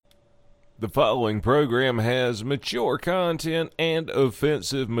The following program has mature content and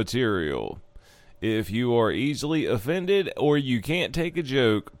offensive material. If you are easily offended or you can't take a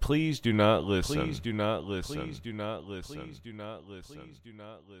joke, please do not listen. Please do not listen. Please do not listen. Please do not listen. Please do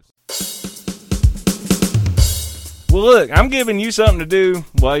not listen. Well, look, I'm giving you something to do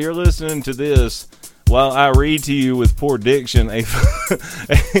while you're listening to this. While I read to you with poor diction a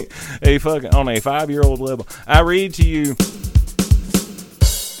fucking on a 5-year-old level, I read to you.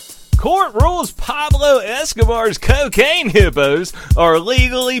 Court rules Pablo Escobar's cocaine hippos are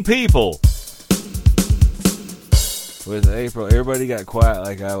legally people. With April, everybody got quiet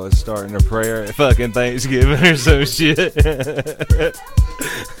like I was starting a prayer at fucking Thanksgiving or some shit. The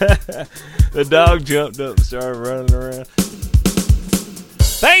dog jumped up and started running around.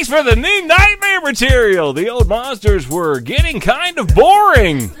 Thanks for the new nightmare material. The old monsters were getting kind of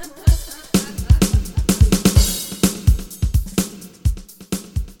boring.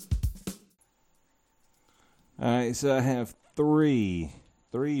 Alright, so I have three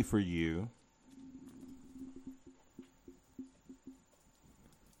for you.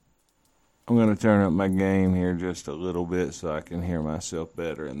 I'm going to turn up my game here just a little bit so I can hear myself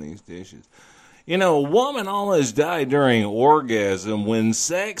better in these dishes. You know, a woman almost died during orgasm when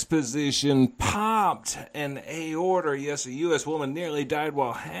sex position popped an aorta. Yes, a U.S. woman nearly died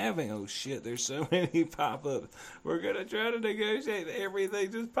while having... Oh, shit, there's so many pop-ups. We're going to try to negotiate.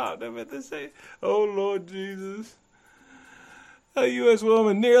 Everything just popped up at the same... Oh, Lord Jesus. A U.S.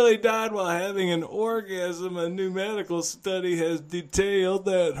 woman nearly died while having an orgasm. A new medical study has detailed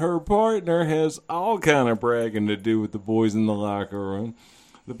that her partner has all kind of bragging to do with the boys in the locker room.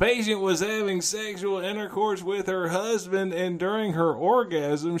 The patient was having sexual intercourse with her husband, and during her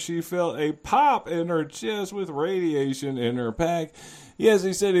orgasm, she felt a pop in her chest with radiation in her pack. Yes,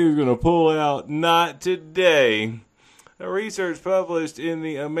 he said he was going to pull out. Not today. A research published in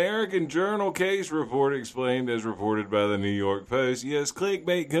the American Journal Case Report explained, as reported by the New York Post. Yes,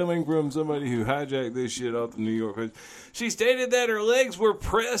 clickbait coming from somebody who hijacked this shit off the New York Post. She stated that her legs were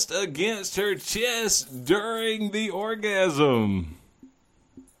pressed against her chest during the orgasm.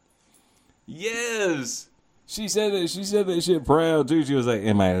 Yes. She said that shit proud too. She was like,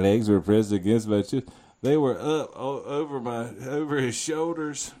 and my legs were pressed against my chest. They were up over his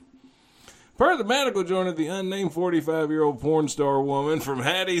shoulders. Per the medical journal, the unnamed 45-year-old porn star woman from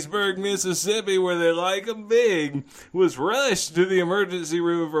Hattiesburg, Mississippi, where they like 'em big, was rushed to the emergency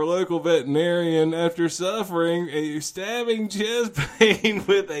room of her local veterinarian after suffering a stabbing chest pain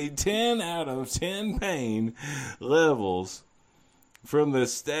with a 10 out of 10 pain levels from the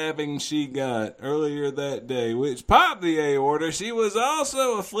stabbing she got earlier that day, which popped the aorta. She was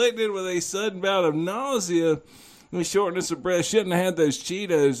also afflicted with a sudden bout of nausea and shortness of breath. Shouldn't have had those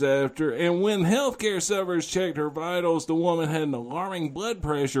Cheetos after. And when healthcare sufferers checked her vitals, the woman had an alarming blood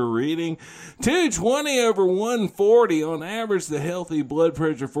pressure reading 220/140. On average, the healthy blood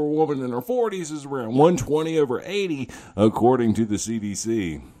pressure for a woman in her 40s is around 120/80, according to the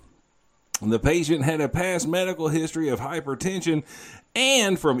CDC. The patient had a past medical history of hypertension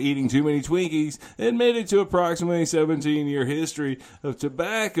and, from eating too many Twinkies, admitted to approximately 17-year history of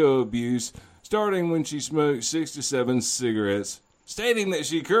tobacco abuse, starting when she smoked 6 to 7 cigarettes, stating that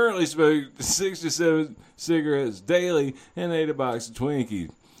she currently smoked 6 to 7 cigarettes daily and ate a box of Twinkies.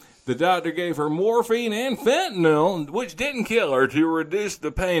 The doctor gave her morphine and fentanyl, which didn't kill her, to reduce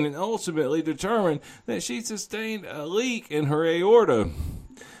the pain, and ultimately determined that she sustained a leak in her aorta.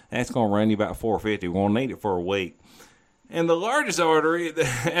 That's going to run you about $450. We're going to need it for a week. And the largest artery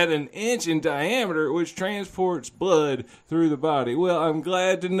at an inch in diameter, which transports blood through the body. Well, I'm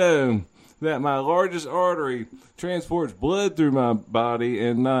glad to know that my largest artery transports blood through my body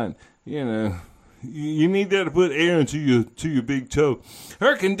and not, you need that to put air into your big toe.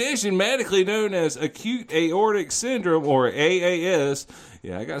 Her condition, medically known as acute aortic syndrome, or AAS,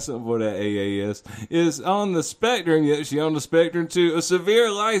 yeah, I got something for that AAS, is on the spectrum, yet she on the spectrum to a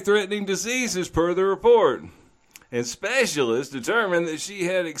severe life-threatening disease, as per the report. And specialists determined that she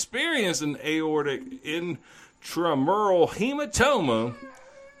had experienced an aortic intramural hematoma,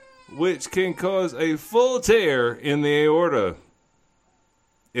 which can cause a full tear in the aorta.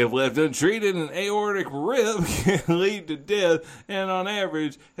 If left untreated, an aortic rip can lead to death, and on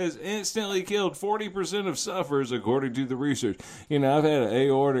average has instantly killed 40% of sufferers, according to the research. I've had an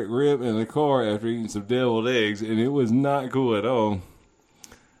aortic rip in the car after eating some deviled eggs, and it was not cool at all.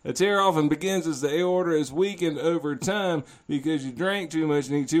 A tear often begins as the aorta is weakened over time because you drank too much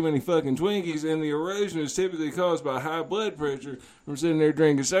and eat too many fucking Twinkies, and the erosion is typically caused by high blood pressure from sitting there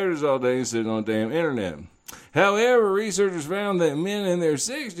drinking sodas all day and sitting on the damn internet. However, researchers found that men in their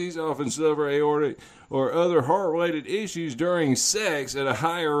 60s often suffer aortic or other heart-related issues during sex at a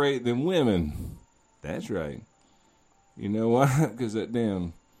higher rate than women. That's right. You know why? Because that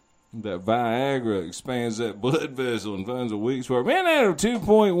Viagra expands that blood vessel and finds a weak spot. Men have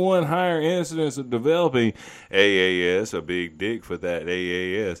 2.1 higher incidence of developing AAS, a big dick for that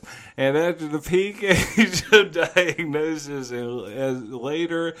AAS. And after the peak age of diagnosis as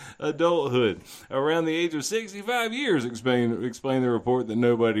later adulthood, around the age of 65 years, explained the report that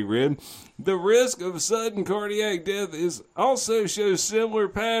nobody read. The risk of sudden cardiac death also shows similar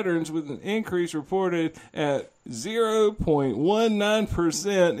patterns, with an increase reported at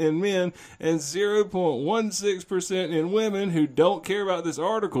 0.19% in men and 0.16% in women who don't care about this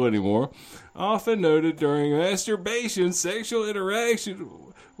article anymore, often noted during masturbation, sexual interaction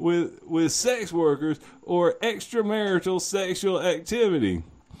with sex workers, or extramarital sexual activity.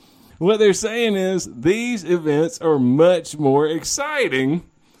 What they're saying is these events are much more exciting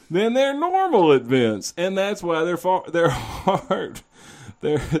than their normal events, and that's why their heart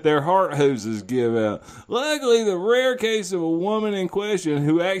hoses give out. Luckily, the rare case of a woman in question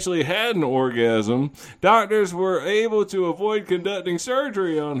who actually had an orgasm, doctors were able to avoid conducting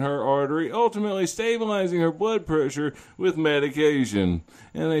surgery on her artery, ultimately stabilizing her blood pressure with medication.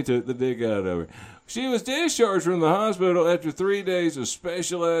 And they took the dick out of her. She was discharged from the hospital after 3 days of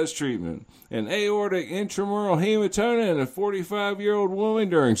specialized treatment. An aortic intramural hematoma in a 45-year-old woman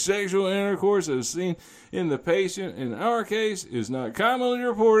during sexual intercourse, as seen in the patient in our case, is not a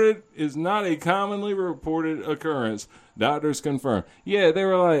commonly reported occurrence. Doctors confirm. Yeah, they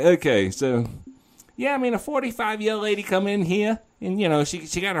were like, okay, so, yeah, I mean, a 45-year-old lady come in here, and, you know,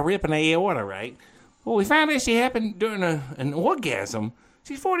 she got a rip in the aorta, right? Well, we found out she happened during an orgasm.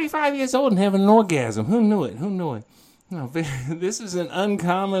 She's 45 years old and having an orgasm. Who knew it? No, this is an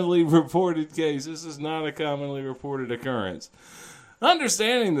uncommonly reported case. This is not a commonly reported occurrence.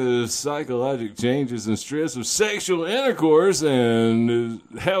 Understanding the psychological changes and stress of sexual intercourse and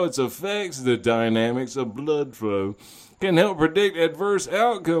how it affects the dynamics of blood flow can help predict adverse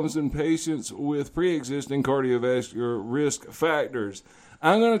outcomes in patients with pre-existing cardiovascular risk factors.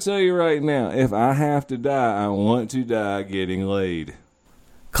 I'm going to tell you right now, if I have to die, I want to die getting laid.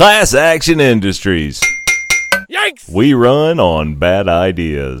 Class Action Industries. Yikes! We run on bad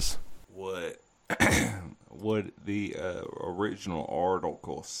ideas. What the original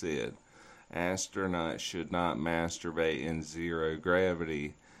article said, astronauts should not masturbate in zero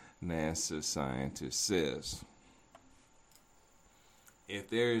gravity, NASA scientist says. If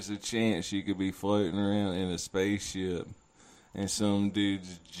there's a chance you could be floating around in a spaceship and some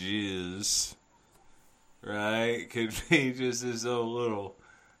dude's jizz, right, could be just this little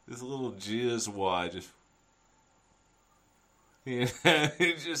jizz wad, just, you know,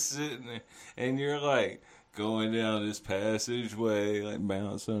 it's just sitting there, and you're like going down this passageway, like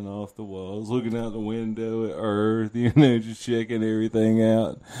bouncing off the walls, looking out the window at Earth, you know, just checking everything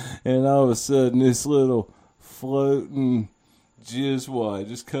out, and all of a sudden this little floating jizz wad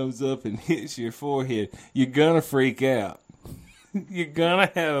just comes up and hits your forehead. You're gonna freak out. You're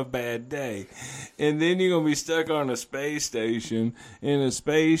gonna have a bad day. And then you're gonna be stuck on a space station in a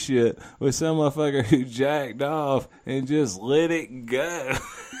spaceship with some motherfucker who jacked off and just let it go.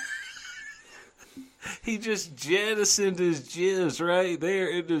 He just jettisoned his jizz right there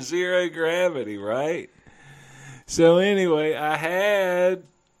into zero gravity, right? So anyway, I had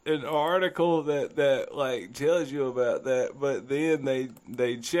an article that like tells you about that, but then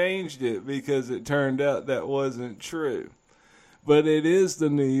they changed it because it turned out that wasn't true. But it is the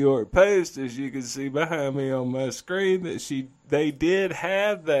New York Post, as you can see behind me on my screen, that they did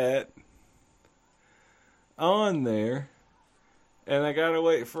have that on there. And I gotta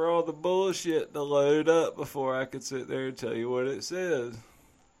wait for all the bullshit to load up before I could sit there and tell you what it says.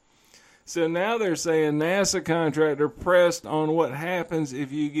 So now they're saying NASA contractor pressed on what happens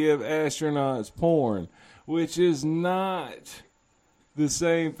if you give astronauts porn, which is not the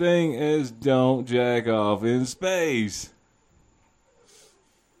same thing as don't jack off in space.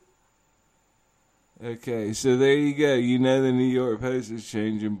 Okay, so there you go. You know the New York Post is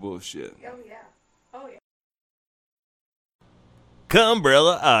changing bullshit. Oh, yeah. Oh, yeah.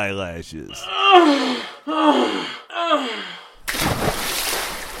 Cumbrella eyelashes.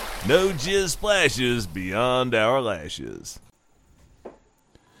 No jizz splashes beyond our lashes.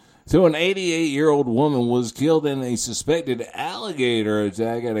 So an 88-year-old woman was killed in a suspected alligator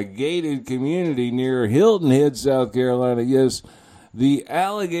attack at a gated community near Hilton Head, South Carolina, The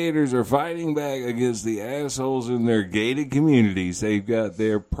alligators are fighting back against the assholes in their gated communities. They've got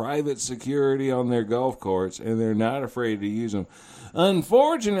their private security on their golf carts, and they're not afraid to use them.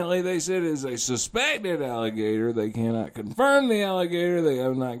 Unfortunately, they said it's a suspected alligator. They cannot confirm the alligator. They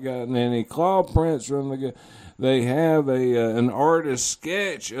have not gotten any claw prints from the. They have an artist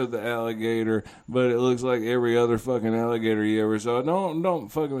sketch of the alligator, but it looks like every other fucking alligator you ever saw. Don't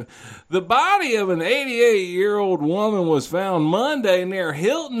fucking. The body of an 88-year-old woman was found Monday near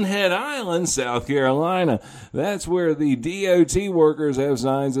Hilton Head Island, South Carolina. That's where the DOT workers have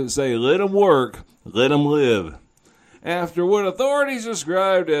signs that say, "Let them work, let them live." After what authorities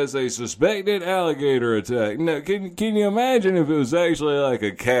described as a suspected alligator attack. Now, can you imagine if it was actually like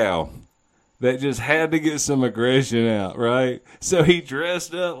a cow that just had to get some aggression out, right? So he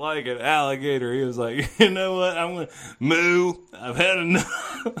dressed up like an alligator. He was like, you know what? I'm going to moo. I've had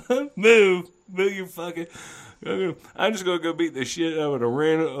enough. Moo you fucking. I'm just going to go beat the shit out of a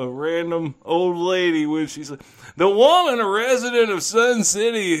random old lady when she's like, the woman, a resident of Sun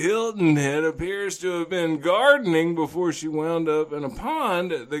City, Hilton Head, appears to have been gardening before she wound up in a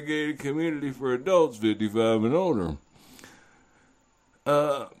pond at the gated community for adults 55 and older.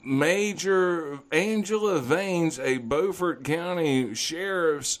 Major Angela Vanes, a Beaufort County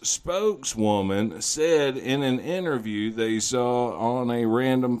Sheriff's spokeswoman, said in an interview they saw on a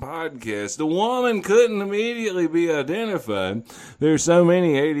random podcast, the woman couldn't immediately be identified. There's so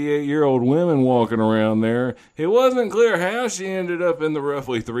many 88-year-old women walking around there. It wasn't clear how she ended up in the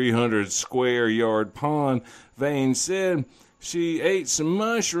roughly 300 square yard pond, Vanes said. She ate some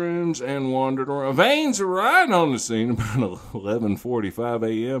mushrooms and wandered around. Vanes arrived on the scene about 11:45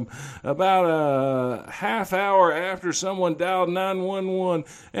 a.m., about a half hour after someone dialed 911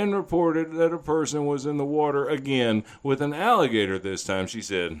 and reported that a person was in the water again with an alligator this time, she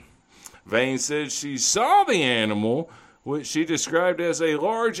said. Vanes said she saw the animal, which she described as a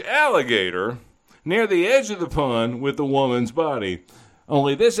large alligator, near the edge of the pond with the woman's body.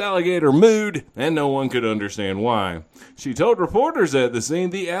 Only this alligator mooed, and no one could understand why. She told reporters at the scene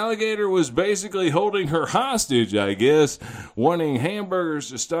the alligator was basically holding her hostage, I guess, wanting hamburgers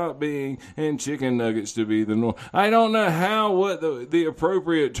to stop being and chicken nuggets to be the norm. I don't know what the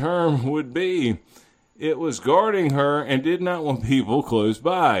appropriate term would be. It was guarding her and did not want people close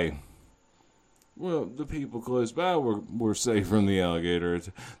by. Well, the people close by were safe from the alligator.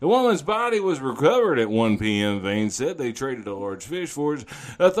 The woman's body was recovered at 1 p.m., Vanes said. They traded a large fish for it.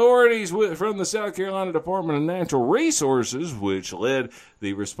 Authorities from the South Carolina Department of Natural Resources, which led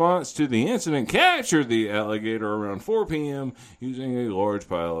the response to the incident, captured the alligator around 4 p.m. using a large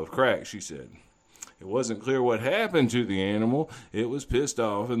pile of crack, she said. It wasn't clear what happened to the animal. It was pissed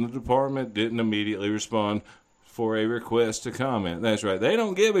off, and the department didn't immediately respond for a request to comment. That's right. They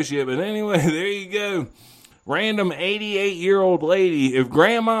don't give a shit. But anyway, there you go. Random 88-year-old lady. If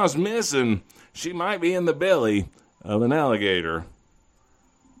grandma's missing, she might be in the belly of an alligator.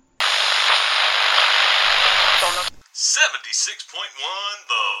 76.1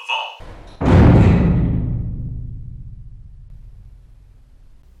 The Vault.